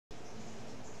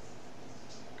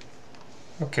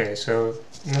Okay, so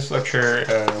in this lecture,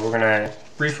 we're going to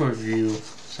briefly review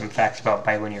some facts about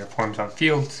bilinear forms on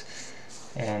fields,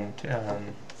 and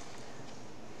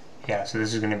yeah, so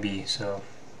this is going to be,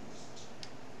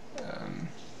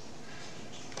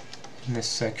 in this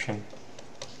section,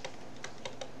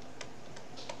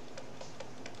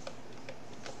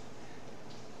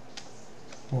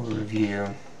 we'll review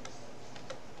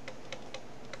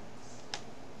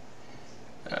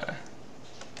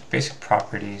basic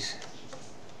properties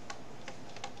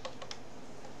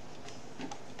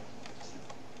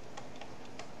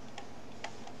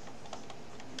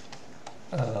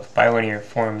of bilinear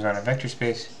forms on a vector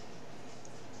space.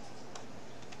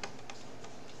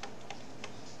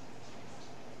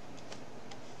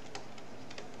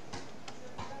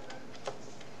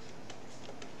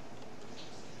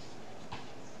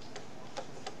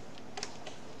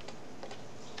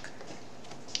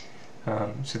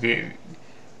 So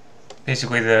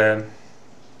basically the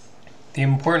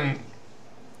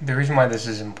reason why this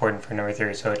is important for number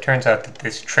theory, so it turns out that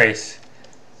this trace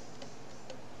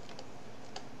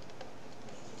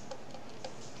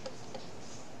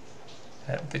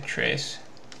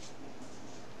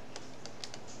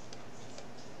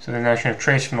so the notion of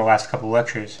trace from the last couple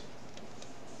lectures,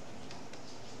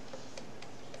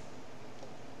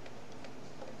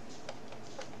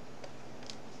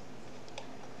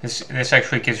 this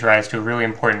actually gives rise to a really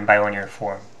important bilinear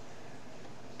form.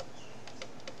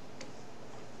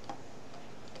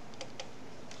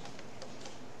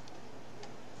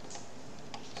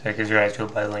 So it gives rise to a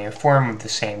bilinear form with the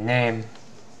same name.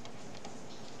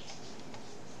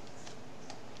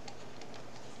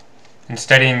 And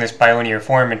studying this bilinear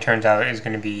form, it turns out, is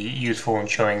going to be useful in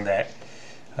showing that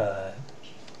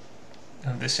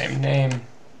of the same name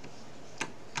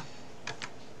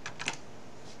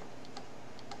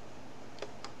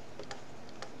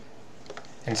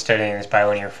and studying this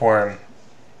bilinear form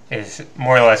is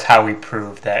more or less how we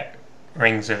prove that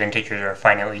rings of integers are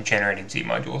finitely generated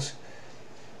Z-modules.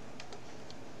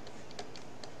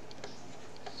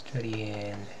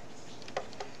 Studying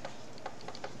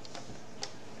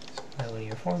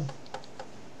bilinear form.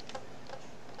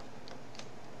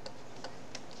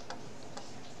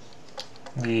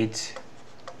 Leads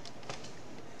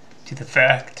to the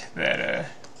fact that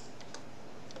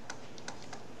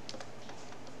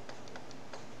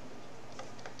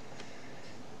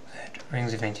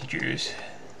rings of integers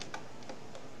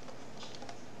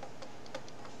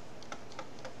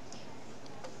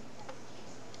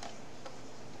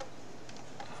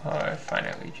are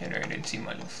finitely generated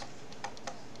Z-modules.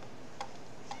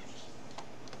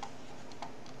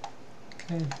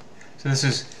 Okay, so this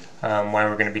is why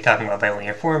we're going to be talking about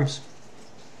bilinear forms.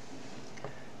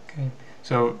 Okay,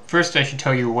 so first I should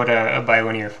tell you what a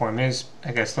bilinear form is.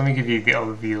 I guess let me give you the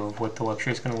overview of what the lecture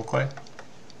is going to look like.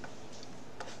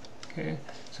 Okay,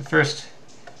 so first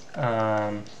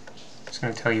I'm just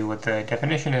going to tell you what the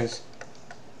definition is.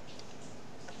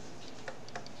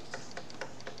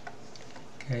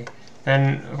 Okay,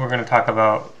 then we're going to talk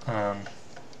about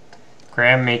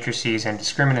gram matrices and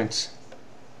discriminants.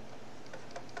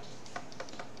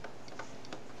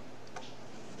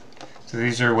 So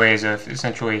these are ways of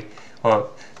essentially,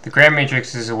 well, the gram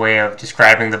matrix is a way of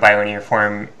describing the bilinear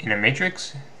form in a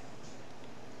matrix.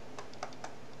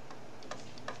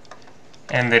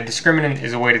 And the discriminant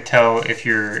is a way to tell if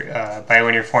your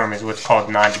bilinear form is what's called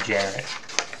non-degenerate.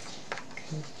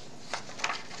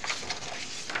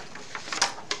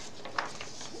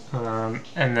 Okay.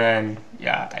 And then,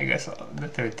 yeah, I guess the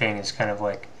third thing is kind of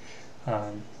like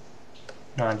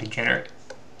non-degenerate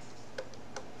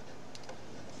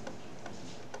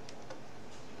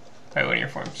bilinear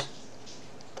forms.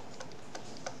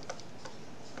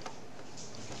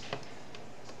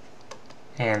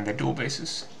 And the dual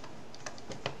basis.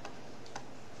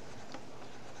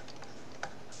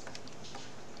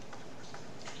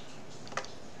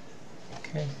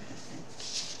 Okay.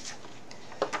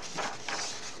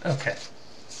 Okay.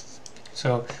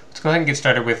 So let's go ahead and get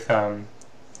started with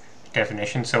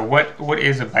definition. So what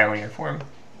is a bilinear form?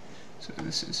 So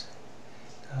this is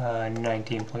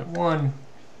 19.1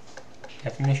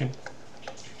 definition.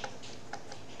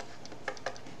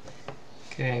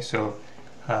 Okay, so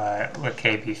let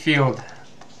K be field.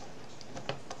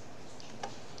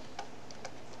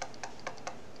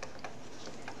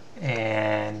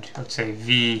 And let's say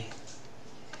V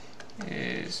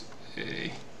is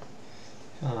a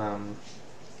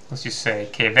let's just say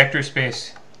K vector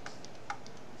space.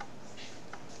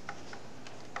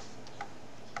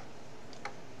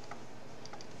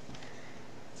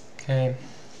 Okay,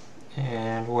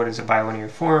 and what is a bilinear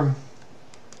form?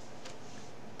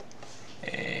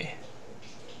 A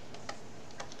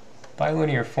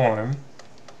bilinear form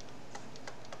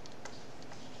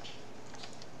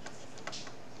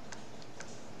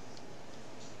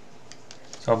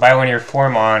so a bilinear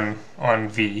form on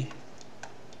V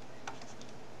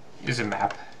is a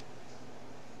map.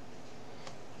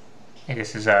 I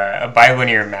guess is a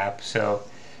bilinear map. So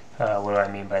what do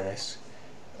I mean by this?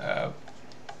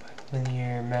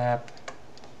 Bilinear map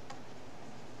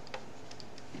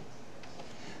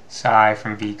psi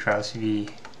from V cross V.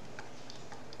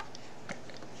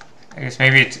 I guess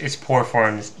maybe it's poor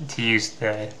form to use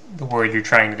the word you're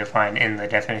trying to define in the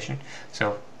definition,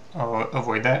 so I'll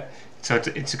avoid that. So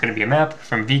it's going to be a map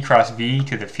from V cross V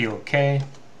to the field K,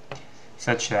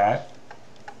 such that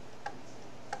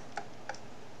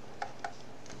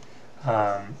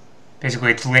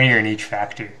basically it's linear in each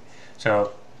factor.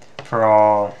 So for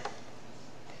all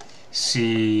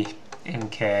C in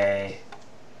K,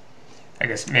 I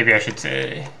guess maybe I should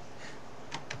say,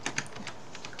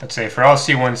 let's say for all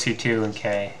C1, C2, and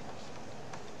K,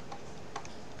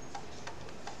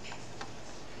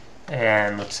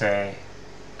 and let's say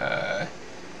V1,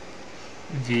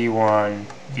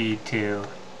 V2,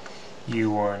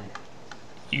 U1,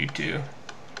 U2.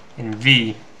 In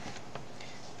V,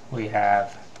 we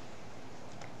have,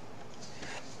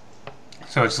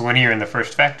 so it's linear in the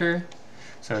first factor,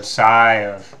 so psi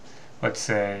of, let's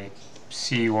say,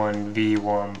 C1,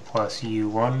 V1 plus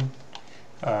U1,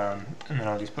 and then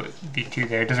I'll just put V2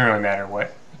 there. It doesn't really matter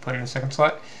what I put in the second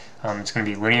slot. It's going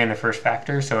to be linear in the first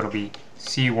factor, so it'll be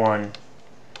C1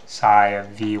 psi of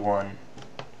V1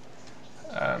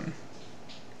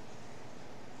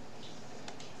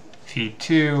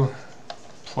 V2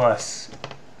 plus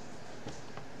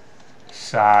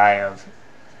psi of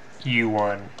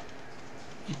U1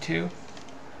 V2.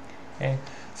 Okay,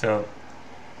 so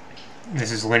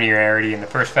this is linearity in the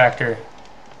first factor.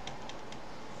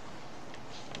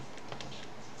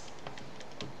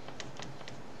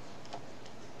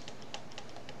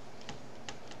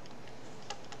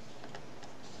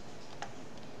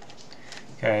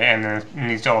 Okay, and then it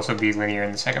needs to also be linear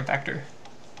in the second factor.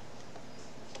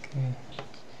 Okay,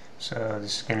 so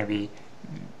this is going to be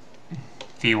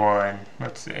V1,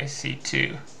 let's say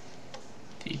C2,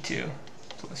 V2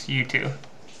 plus U2.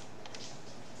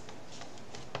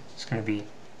 It's going to be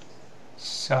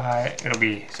psi, it'll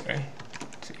be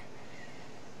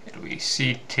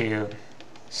C2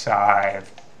 psi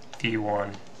of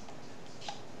V1,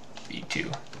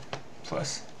 V2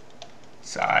 plus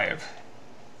psi of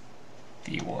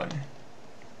V1,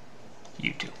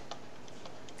 U2.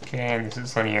 Okay, and this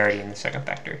is linearity in the second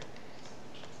factor.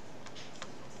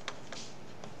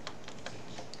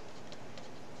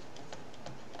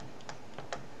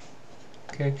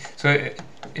 Okay, so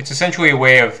it's essentially a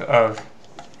way of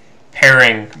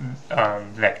pairing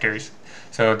vectors.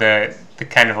 So the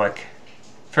kind of like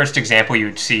first example you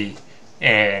would see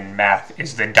in math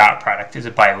is the dot product is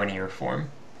a bilinear form.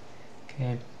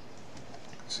 Okay,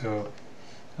 so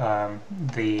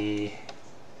the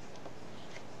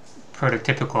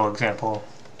prototypical example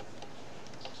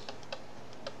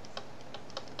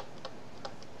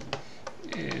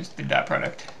is the dot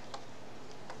product.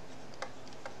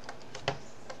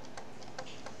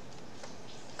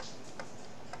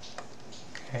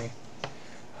 Okay.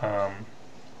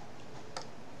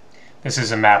 This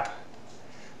is a map.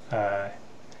 Yeah,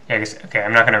 I guess, okay,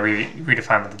 I'm not going to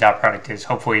redefine what the dot product is.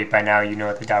 Hopefully by now you know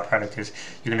what the dot product is.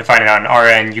 You can define it on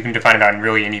Rn, you can define it on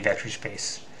really any vector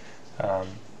space.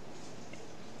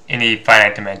 Any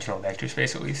finite dimensional vector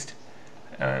space at least.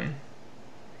 Yeah,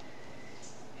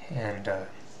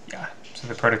 so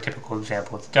the prototypical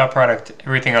example is the dot product.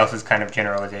 Everything else is kind of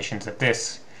generalizations of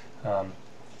this.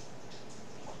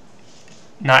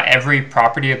 Not every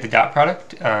property of the dot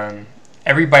product.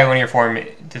 Every bilinear form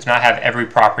does not have every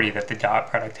property that the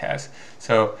dot product has.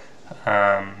 So,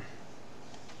 to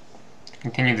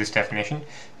continue this definition,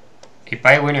 a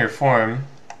bilinear form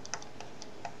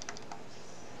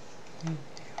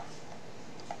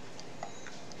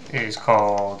is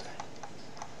called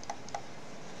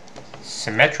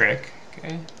symmetric.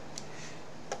 Okay.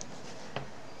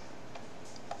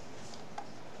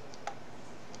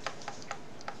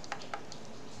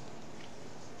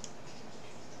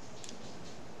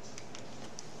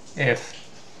 If,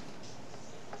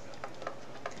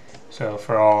 so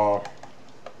for all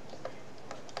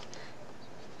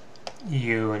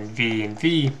U and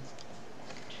V,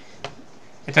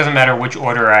 it doesn't matter which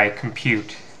order I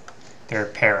compute their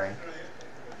pairing.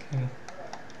 Okay.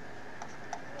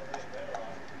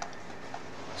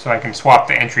 So I can swap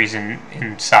the entries in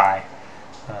psi.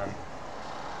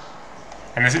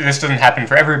 And this doesn't happen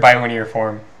for every bilinear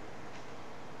form,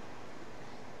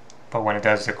 but when it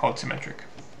does, they're called symmetric.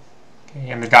 Okay,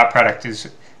 and the dot product is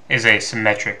a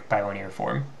symmetric bilinear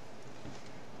form.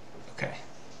 Okay.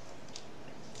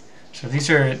 So these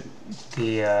are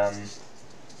the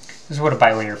this is what a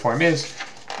bilinear form is.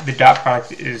 The dot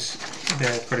product is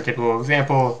the prototypical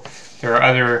example. There are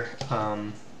other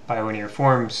bilinear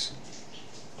forms.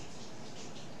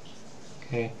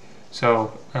 Okay,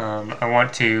 so I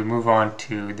want to move on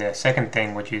to the second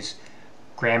thing, which is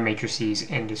gram matrices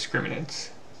and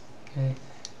discriminants. Okay,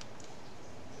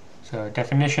 so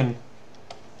definition.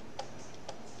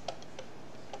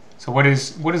 So what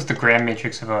is the gram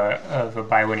matrix of a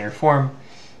bilinear form?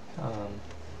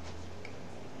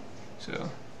 So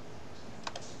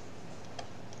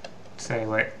say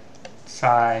let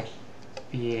psi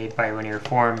be a bilinear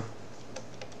form.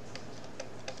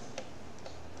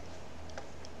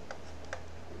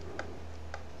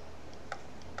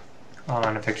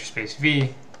 On a vector space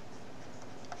V.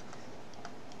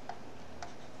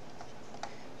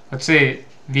 Let's say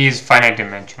V is finite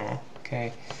dimensional.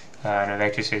 Okay, in a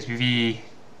vector space V,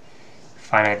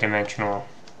 finite dimensional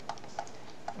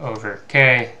over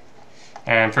K,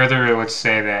 and further, let's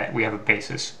say that we have a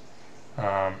basis.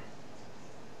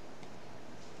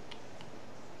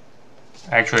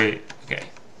 Actually, okay,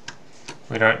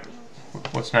 we don't.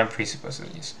 Let's not presuppose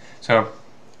these. So,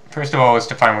 first of all, let's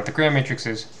define what the gram matrix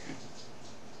is.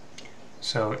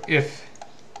 So, if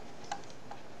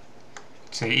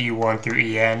say E1 through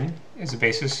En is a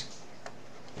basis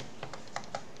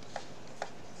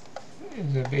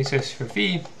for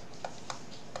V,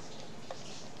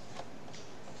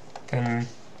 then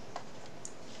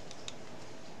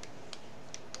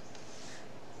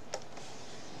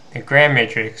the gram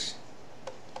matrix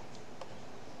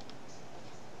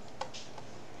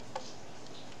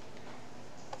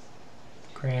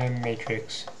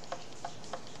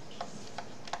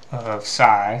of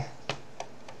psi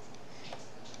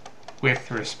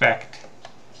with respect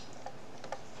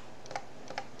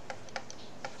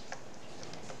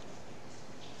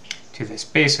to this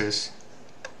basis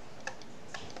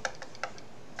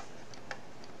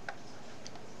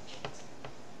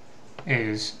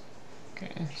is,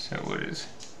 okay, so what is,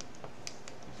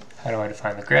 how do I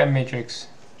define the gram matrix?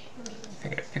 I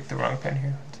think I picked the wrong pen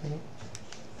here.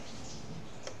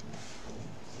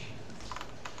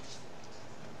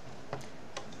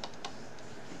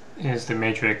 Is the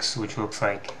matrix which looks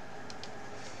like,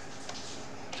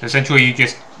 so essentially you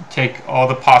just take all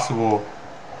the possible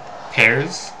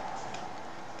pairs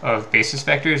of basis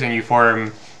vectors and you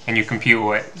form and you compute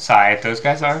what psi those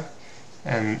guys are,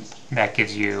 and that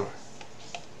gives you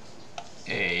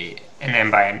an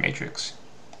n by n matrix.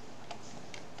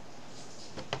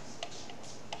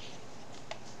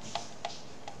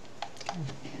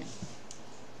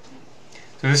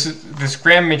 So this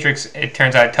gram matrix, it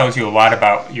turns out, tells you a lot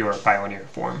about your bilinear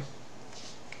form.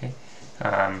 Okay,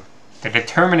 the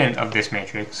determinant of this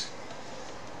matrix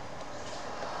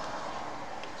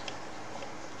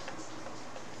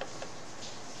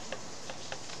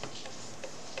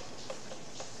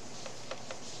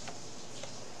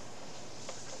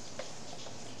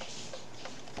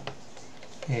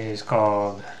is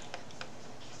called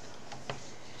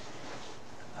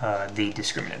the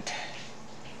discriminant.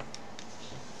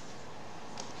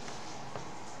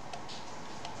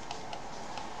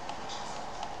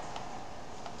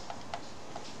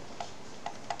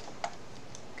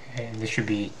 Okay, and this should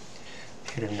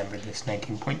have numbered this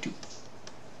 19.2.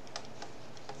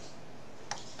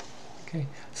 Okay,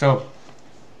 so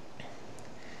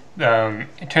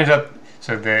it turns out,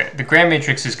 so the gram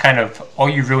matrix is kind of all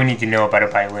you really need to know about a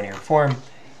bilinear form.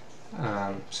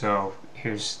 So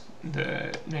here's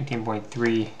the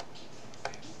 19.3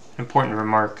 important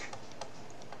remark.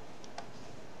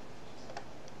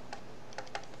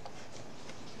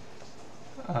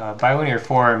 Bilinear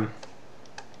form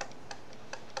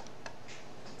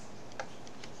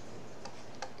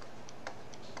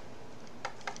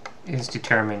is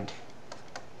determined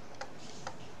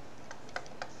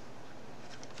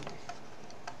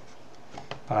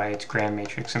by its gram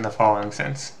matrix in the following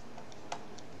sense.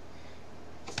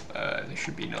 There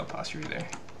should be no apostrophe there.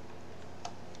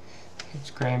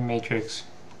 Its gram matrix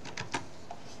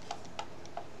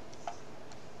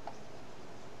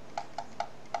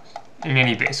in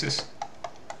any basis.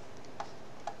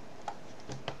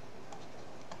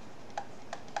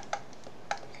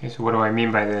 Okay, so what do I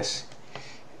mean by this?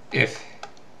 If,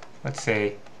 let's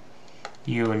say,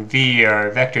 U and V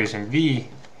are vectors in V,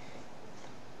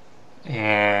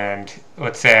 and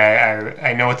let's say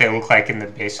I know what they look like in the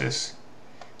basis.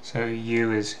 So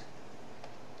U is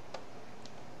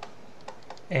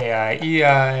AI,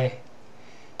 EI,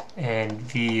 and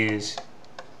V is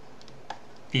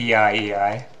BI,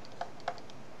 EI.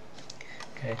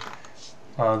 Okay.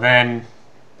 Well then,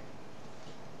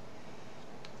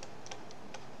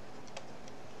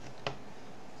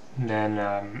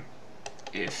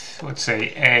 if let's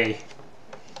say A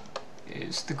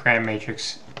is the Gram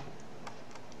matrix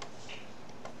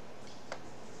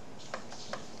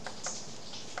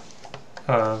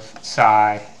of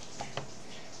psi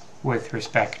with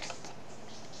respect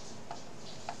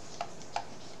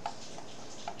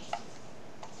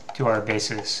to our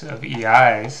basis of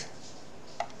EIs,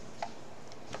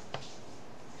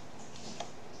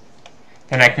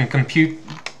 then I can compute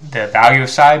the value of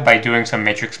psi by doing some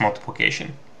matrix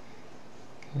multiplication.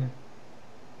 Okay.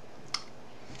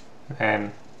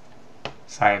 Then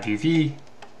psi of UV.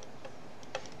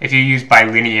 If you use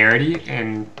bilinearity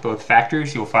in both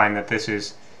factors, you'll find that this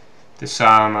is the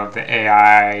sum of the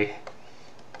AI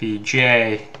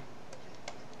Bj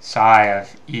psi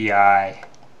of EI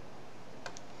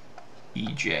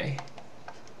EJ.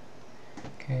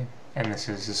 Okay, and this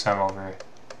is the sum over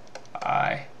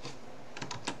I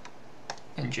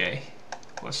and j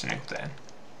less than or equal to n.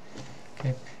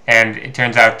 Okay, and it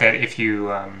turns out that if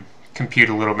you compute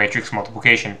a little matrix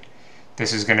multiplication,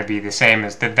 this is going to be the same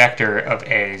as the vector of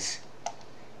A's.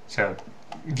 So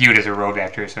view it as a row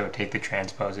vector, so take the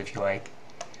transpose if you like,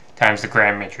 times the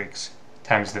Gram matrix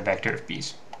times the vector of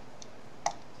B's.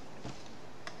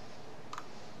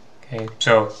 Okay,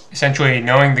 so essentially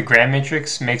knowing the Gram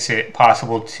matrix makes it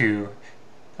possible to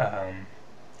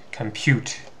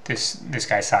compute this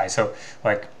guy's size. So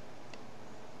like,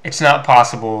 it's not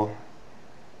possible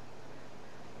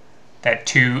that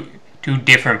two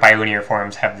different bilinear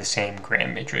forms have the same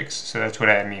Gram matrix. So that's what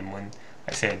I mean when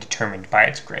I say determined by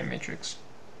its Gram matrix.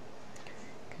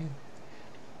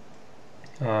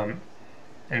 Okay.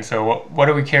 And so what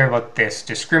do we care about this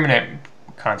discriminant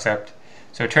concept?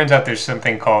 So it turns out there's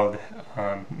something called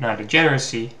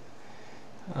non-degeneracy.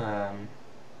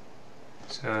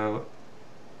 So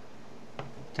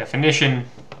definition,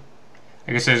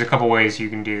 I guess there's a couple ways you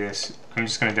can do this. I'm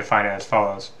just going to define it as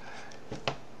follows.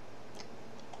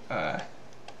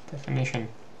 Definition.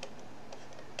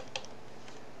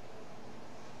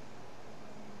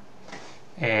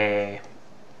 A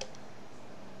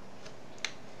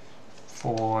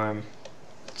form,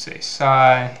 let's say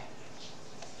psi,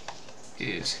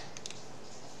 is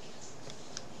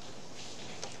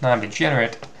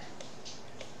non-degenerate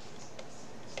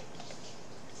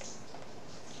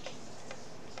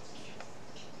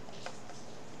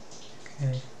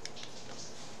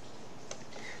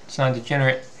it's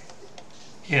non-degenerate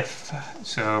if,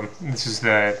 so this is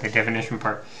the definition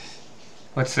part.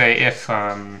 Let's say if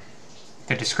the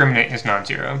discriminant is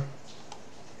non-zero.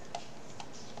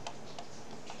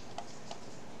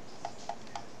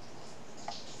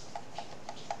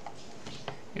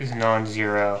 Is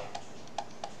non-zero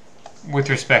with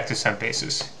respect to some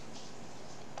basis.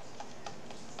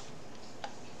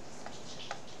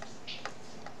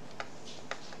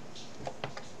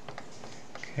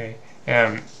 Okay.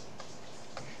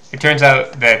 It turns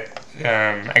out that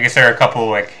I guess there are a couple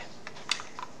like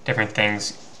different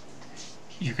things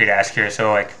you could ask here.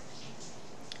 So like,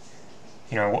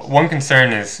 you know, one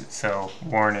concern is, so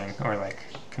warning or like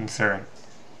concern.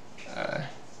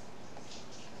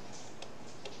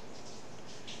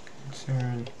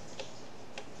 Concern.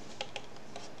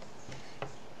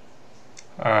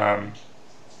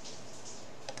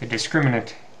 The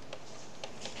discriminant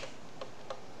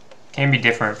can be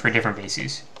different for different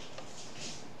bases.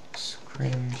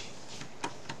 Scrim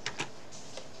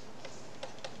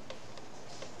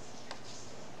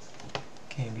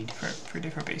can be different for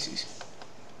different bases.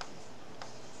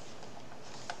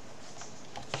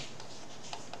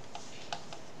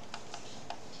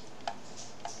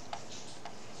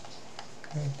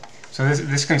 Okay. So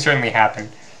this can certainly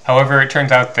happen. However, it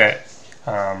turns out that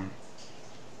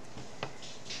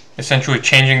essentially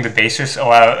changing the basis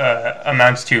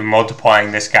amounts to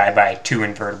multiplying this guy by two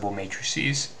invertible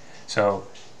matrices. So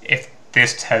if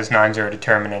this has non-zero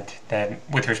determinant, then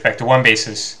with respect to one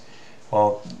basis,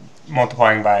 well,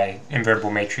 multiplying by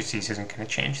invertible matrices isn't going to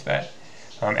change that.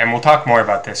 And we'll talk more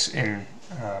about this in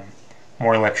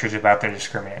more lectures about the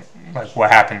discriminant, like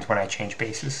what happens when I change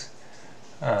basis.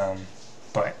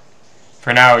 But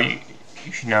for now, you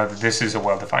should know that this is a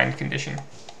well-defined condition.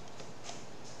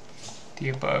 The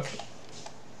above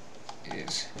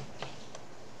is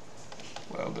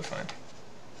well-defined.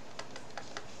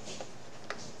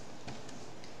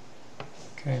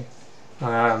 Okay.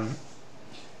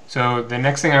 So the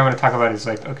next thing I want to talk about is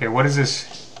like, okay, what is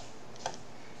this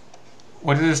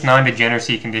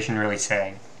non-degeneracy condition really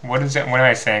saying? What am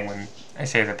I saying when I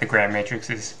say that the Gram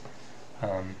matrix is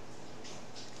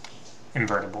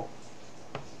invertible?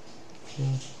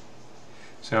 Okay.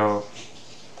 So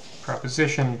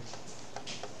proposition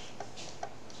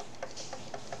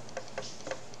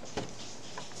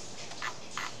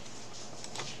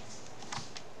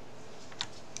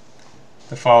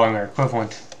the following are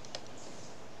equivalent.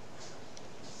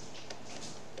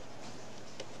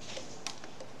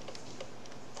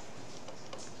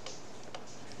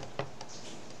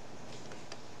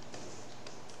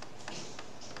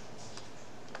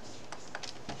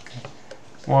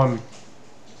 One,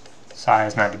 psi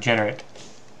is not degenerate.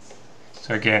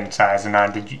 So again, psi is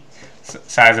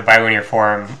a bilinear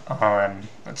form on,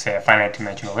 let's say, a finite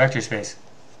dimensional vector space.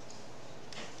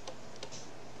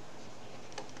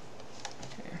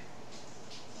 Okay.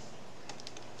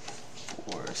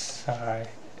 For psi,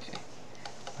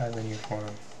 bilinear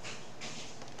form.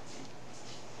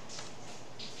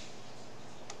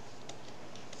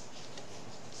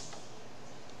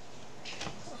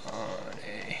 On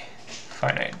a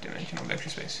finite dimensional vector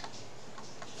space.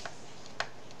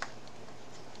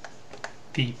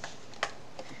 P.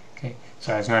 Okay,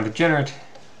 so it's non-degenerate.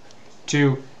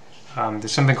 2,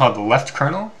 there's something called the left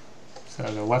kernel. So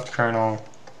the left kernel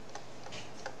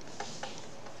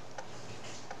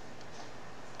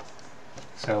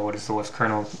so what is the left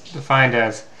kernel defined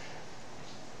as?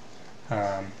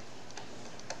 The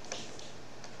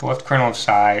left kernel of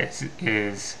psi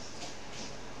is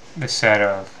the set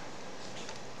of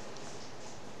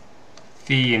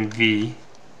phi and v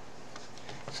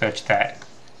such that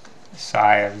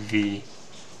psi of v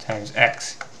times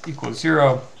x equals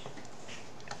 0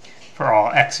 for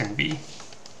all x and v.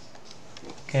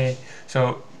 Okay,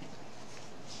 so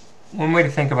one way to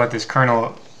think about this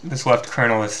kernel, this left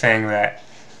kernel, is saying that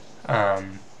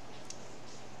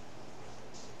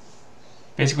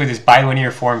basically this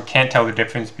bilinear form can't tell the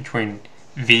difference between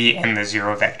v and the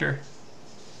 0 vector.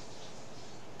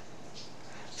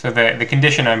 So the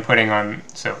condition I'm putting on,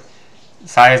 so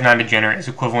psi is non-degenerate is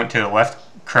equivalent to the left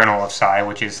kernel of psi,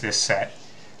 which is this set,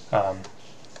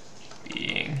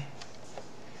 being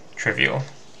trivial,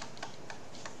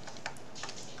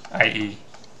 i.e.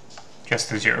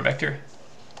 just the 0 vector.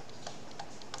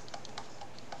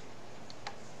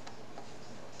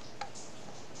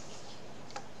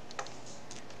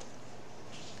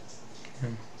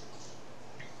 Okay.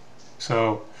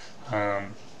 So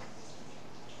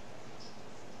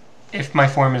if my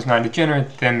form is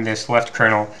non-degenerate, then this left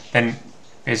kernel, then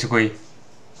basically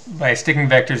by sticking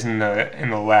vectors in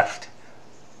the left,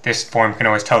 this form can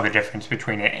always tell the difference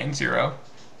between it and 0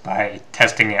 by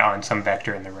testing it on some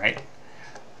vector in the right.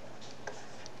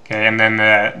 Okay, and then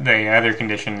the other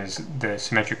condition is the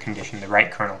symmetric condition, the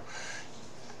right kernel.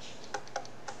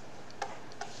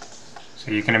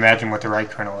 So you can imagine what the right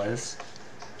kernel is.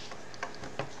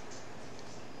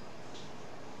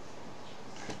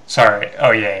 Sorry,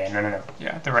 oh yeah, no.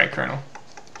 Yeah, the right kernel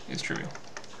is trivial.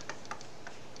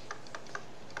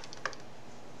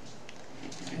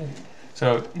 Okay.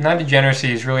 So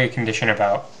non-degeneracy is really a condition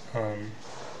about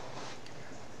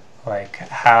like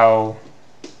how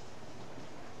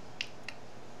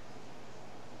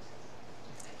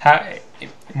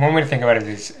one way to think about it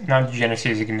is non-degeneracy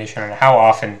is a condition on how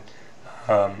often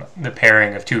the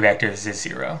pairing of two vectors is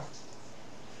 0.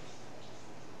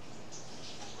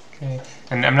 Okay,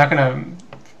 and I'm not going to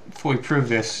fully prove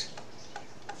this,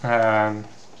 but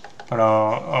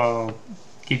I'll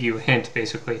give you a hint,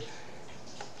 basically.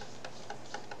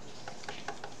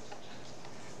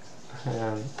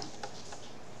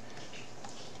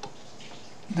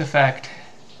 The fact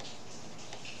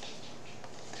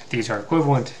that these are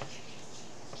equivalent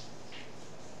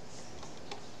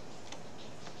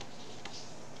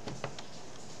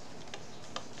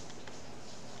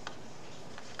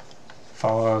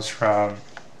follows from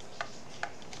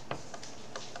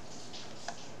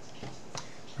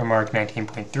remark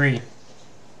 19.3.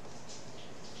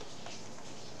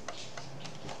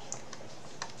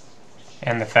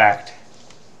 And the fact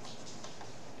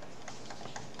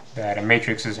that a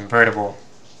matrix is invertible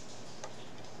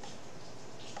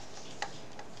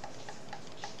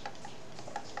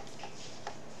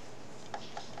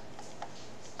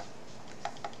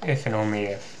if and only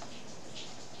if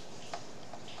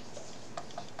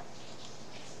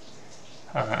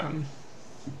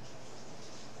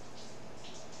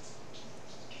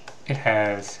it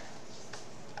has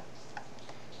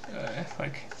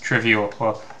like trivial,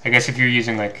 well, I guess if you're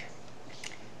using like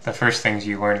the first things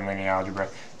you learn in linear algebra,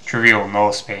 trivial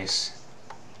null space,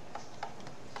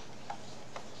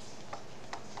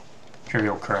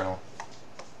 trivial kernel.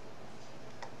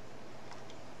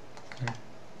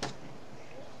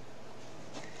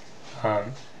 Okay.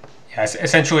 Yeah,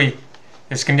 essentially,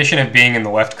 this condition of being in the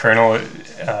left kernel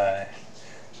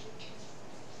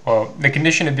Well, the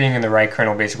condition of being in the right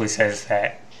kernel basically says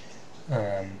that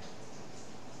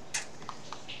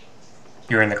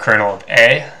you're in the kernel of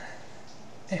A,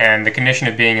 and the condition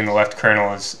of being in the left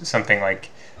kernel is something like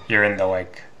you're in the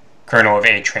kernel of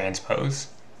A transpose,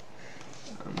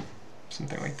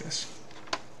 something like this.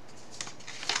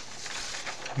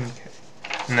 Okay.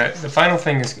 And the final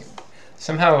thing is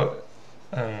somehow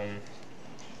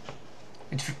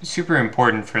it's super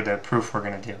important for the proof we're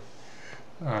going to do,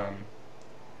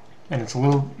 and it's a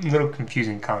little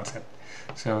confusing concept.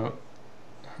 So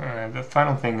the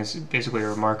final thing is basically a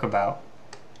remark about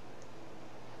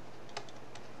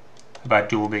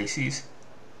dual bases.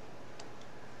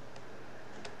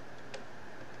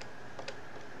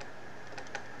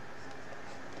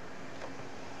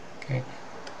 Okay.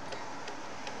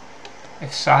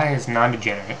 If psi is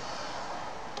non-degenerate,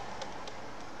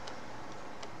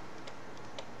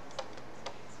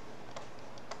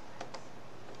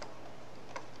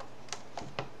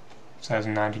 psi is a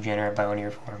non-degenerate bilinear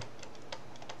form,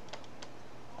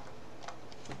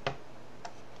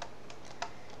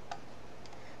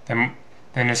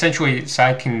 then essentially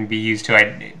psi can be used to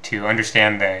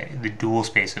understand the dual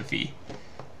space of V.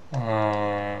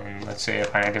 Let's say a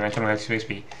finite dimensional vector space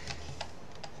V.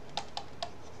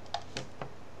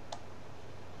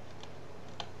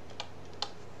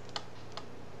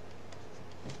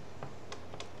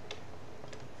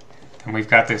 Then we've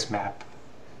got this map.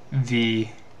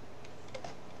 V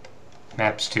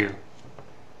maps to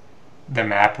the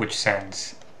map which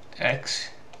sends X.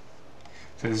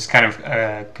 So this is kind of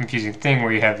a confusing thing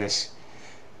where you have this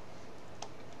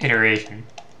iteration.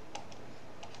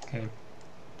 Okay.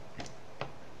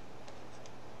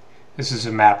 This is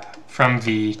a map from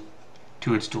V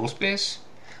to its dual space.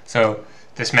 So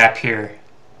this map here,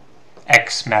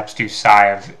 X maps to psi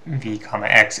of V comma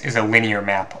X, is a linear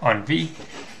map on V.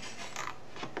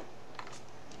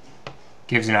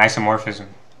 Gives an isomorphism.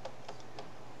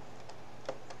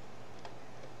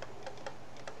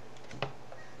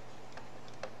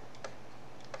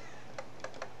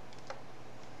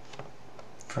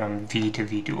 From V to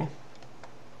V dual.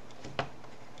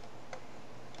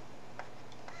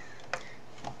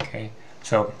 Okay,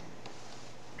 so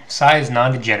psi is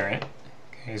non-degenerate.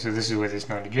 Okay, so this is where this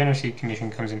non-degeneracy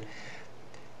condition comes in.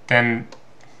 Then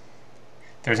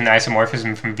there's an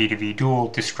isomorphism from V to V dual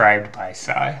described by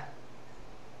psi.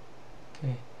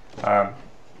 Okay.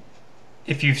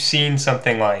 If you've seen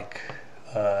something like,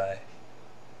 well,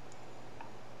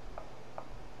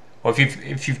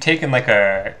 if you've taken like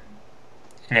an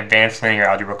advanced linear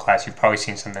algebra class, you've probably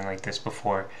seen something like this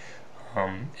before.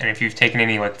 And if you've taken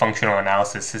any functional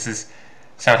analysis, this is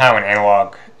somehow an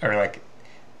analog, or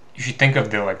you should think of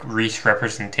the Riesz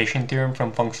representation theorem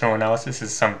from functional analysis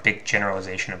as some big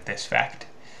generalization of this fact.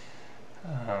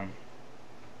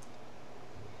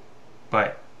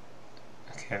 But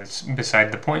okay, that's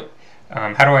beside the point.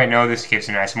 How do I know this gives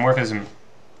an isomorphism?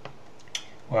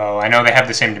 Well, I know they have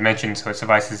the same dimension, so it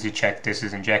suffices to check this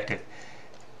is injective.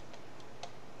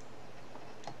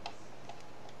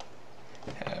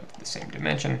 Have the same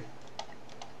dimension.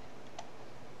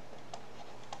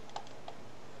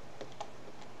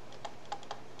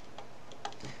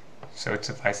 So it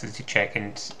suffices to check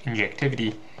its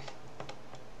injectivity.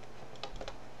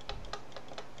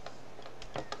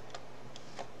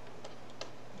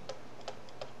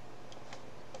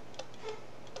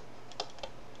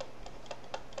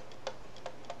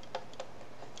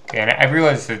 Okay, and I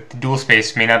realize that the dual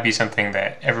space may not be something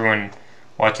that everyone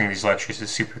watching these lectures is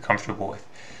super comfortable with.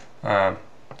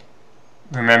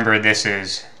 Remember, this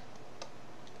is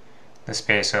the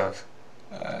space of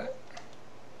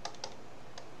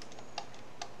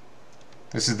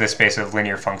this is the space of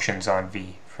linear functions on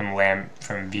V from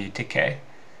V to K.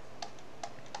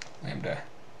 Lambda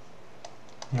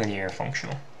linear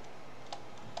functional.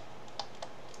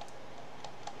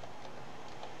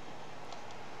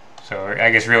 So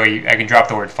I guess really I can drop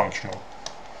the word functional.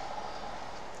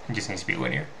 It just needs to be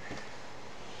linear.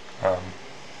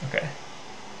 Okay.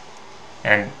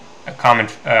 And a common,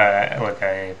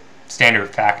 a standard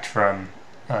fact from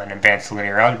an advanced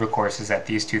linear algebra course is that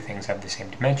these two things have the same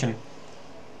dimension.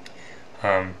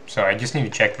 So I just need to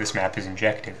check this map is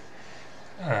injective.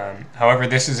 However,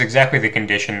 this is exactly the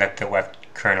condition that the left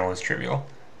kernel is trivial.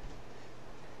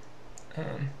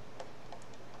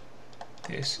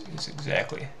 This is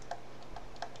exactly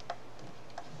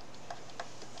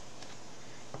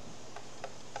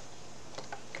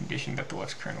condition that the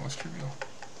left kernel is trivial.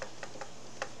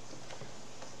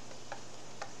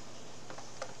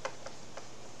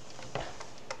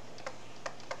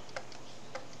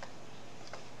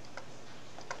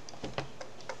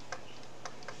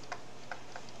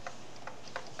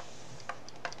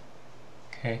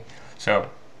 Okay, so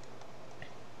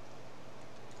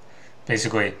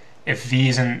basically, if V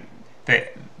isn't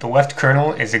the left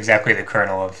kernel is exactly the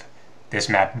kernel of this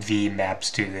map. V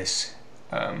maps to this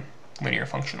linear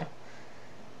functional.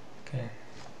 Okay.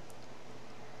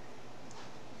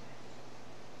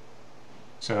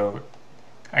 So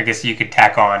I guess you could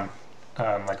tack on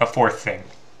like a fourth thing,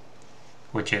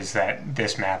 which is that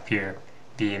this map here,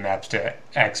 V maps to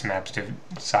X maps to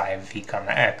psi of V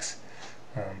comma X,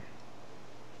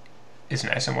 is an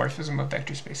isomorphism of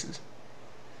vector spaces.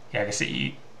 Yeah, I guess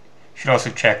you should also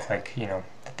check, like, you know,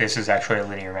 that this is actually a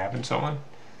linear map and so on.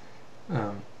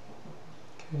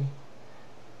 Okay.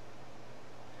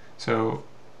 So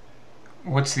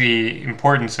what's the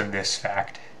importance of this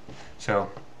fact? So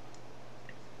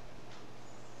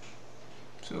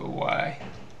why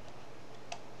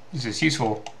is this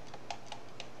useful?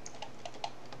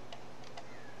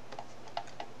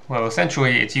 Well,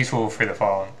 essentially it's useful for the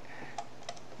following.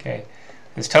 Okay,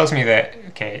 this tells me that,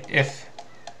 okay, if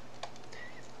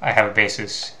I have a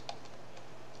basis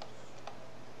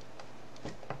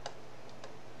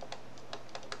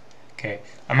okay,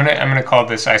 I'm gonna call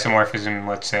this isomorphism,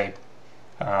 let's say,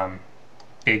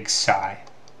 big psi.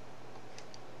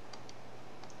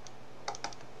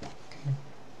 Okay.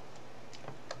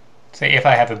 Say if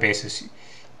I have a basis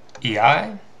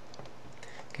EI,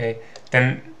 okay,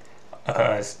 then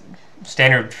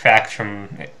standard fact from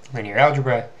linear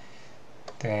algebra,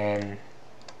 then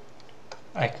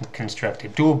I can construct a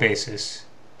dual basis.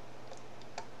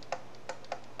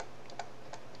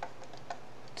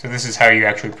 So this is how you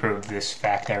actually prove this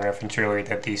fact I referenced earlier,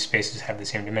 that these spaces have the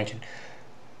same dimension.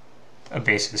 A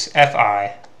basis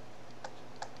Fi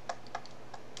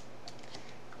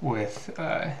with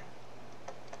Fi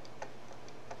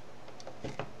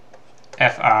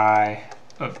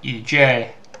of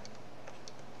Ej.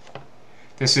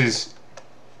 This is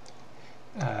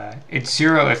it's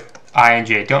 0 if I and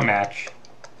j don't match,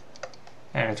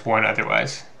 and it's 1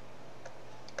 otherwise.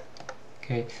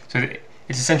 Okay, so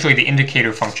it's essentially the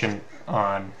indicator function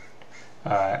on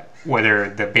whether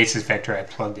the basis vector I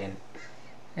plugged in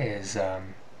is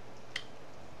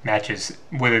matches,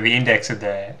 whether the index of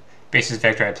the basis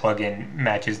vector I plug in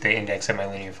matches the index of my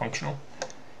linear functional.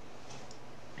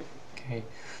 Okay,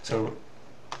 so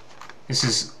this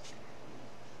is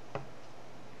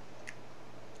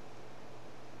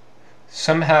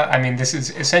somehow, I mean, this is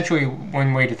essentially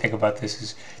one way to think about this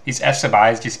is these f sub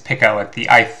i's just pick out like the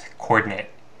ith coordinate.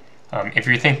 If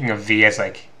you're thinking of v as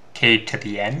like k to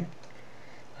the n,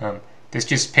 this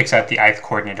just picks out the ith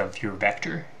coordinate of your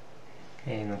vector.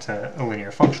 Okay, and that's a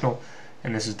linear functional,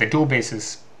 and this is the dual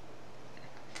basis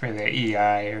for the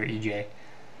ei or ej.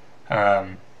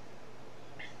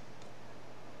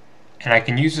 And I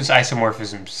can use this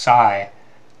isomorphism psi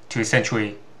to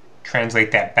essentially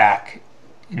translate that back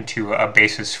into a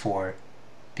basis for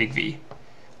big V.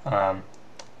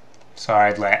 So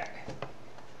I'd let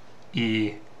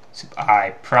E sub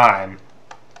I prime,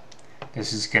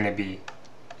 this is going to be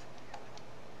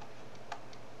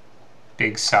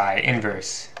big psi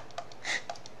inverse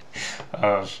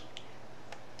of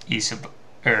E sub,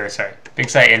 or sorry, big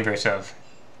psi inverse of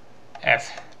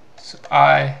F sub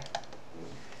I.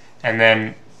 And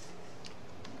then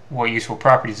what useful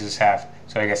properties does this have?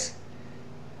 So I guess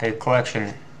the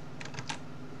collection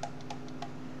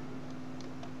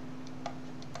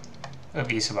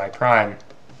of E sub I prime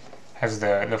has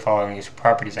the following useful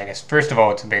properties, I guess. First of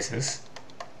all, it's a basis.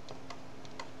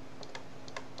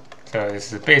 So this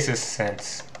is a basis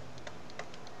since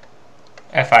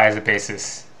Fi is a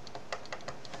basis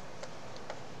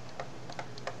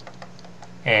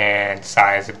and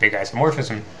psi is a big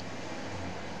isomorphism.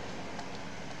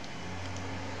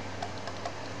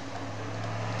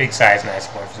 Big psi is an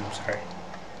isomorphism, sorry.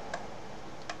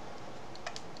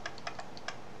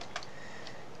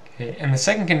 Okay, and the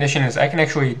second condition is I can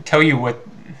actually tell you what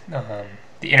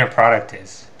the inner product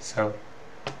is. So,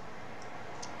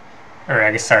 or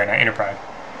I guess, sorry, not inner product.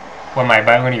 What my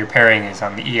bilinear pairing is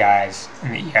on the EIs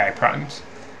and the EI primes.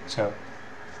 So,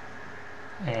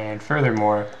 and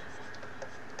furthermore,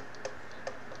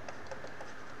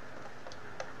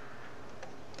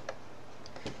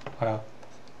 well,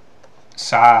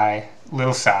 psi,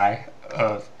 little psi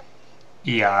of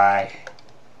EI,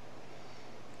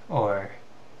 or,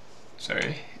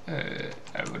 sorry,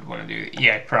 I would want to do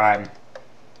EI prime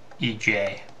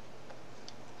EJ.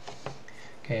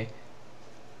 Okay.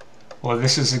 Well,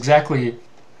 this is exactly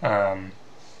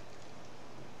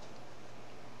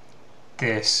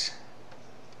this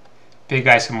big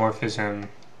isomorphism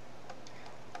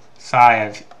psi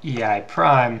of EI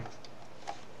prime.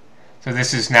 So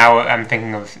this is now, I'm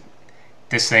thinking of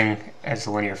this thing as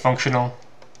a linear functional.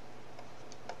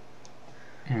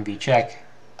 and v check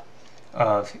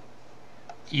of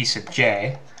E sub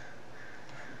j.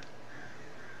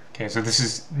 Okay, so this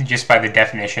is just by the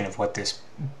definition of what this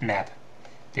map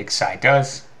big psi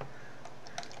does.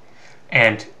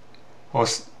 And, well,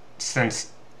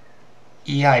 since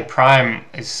EI prime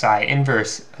is psi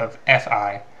inverse of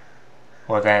Fi,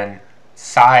 well then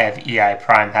psi of EI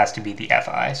prime has to be the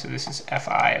Fi. So this is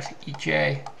Fi of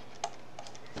Ej,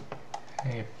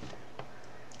 okay,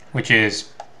 which is,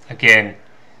 again,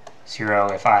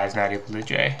 0 if I is not equal to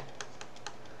j,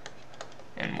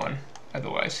 and 1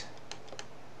 otherwise.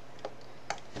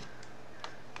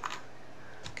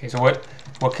 Okay, so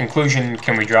what conclusion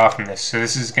can we draw from this? So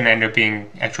this is going to end up being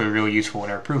actually really useful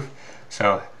in our proof.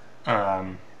 So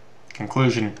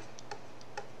conclusion: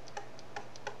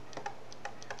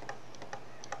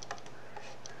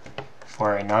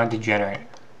 for a non-degenerate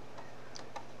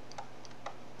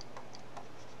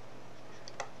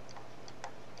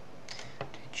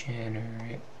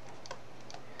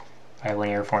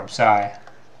bilinear form psi,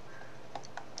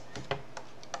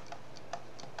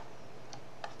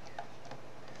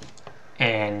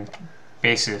 and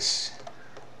basis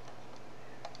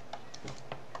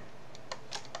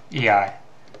EI,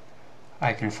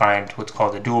 I can find what's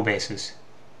called a dual basis.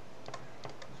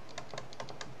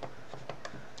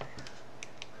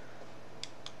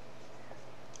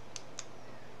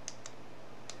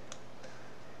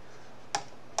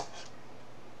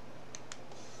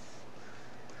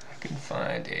 I can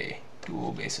find a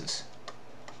dual basis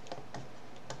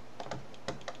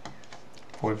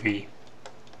for V.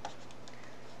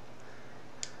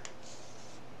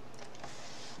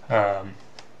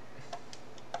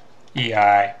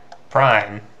 EI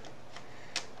prime,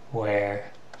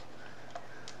 where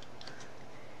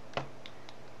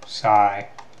psi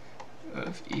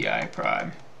of EI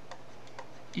prime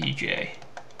EJ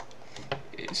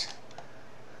is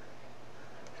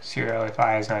 0 if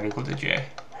I is not equal to j,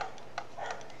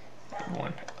 and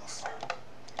 1 else.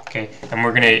 Okay, and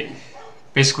we're going to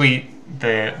basically,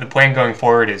 the plan going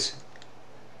forward is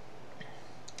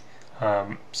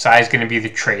psi is going to be the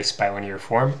trace bilinear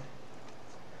form.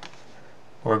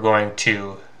 We're going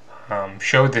to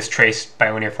show this trace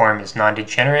bilinear form is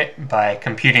non-degenerate by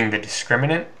computing the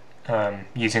discriminant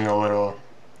using a little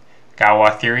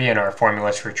Galois theory and our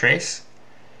formulas for trace.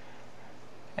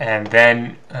 And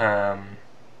then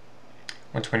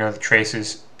once we know the trace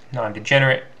is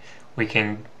non-degenerate, we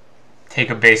can take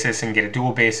a basis and get a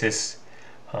dual basis,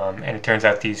 and it turns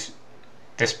out this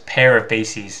pair of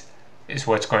bases is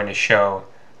what's going to show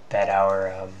that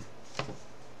our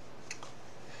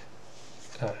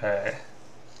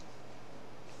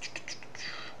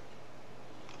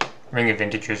ring of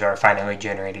integers are finally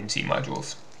generated in C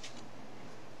modules.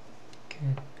 Okay.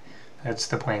 That's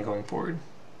the plan going forward.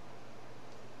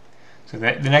 So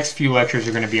the next few lectures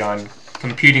are going to be on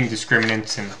computing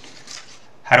discriminants and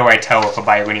how do I tell if a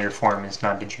bilinear form is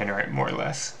non-degenerate, more or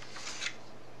less.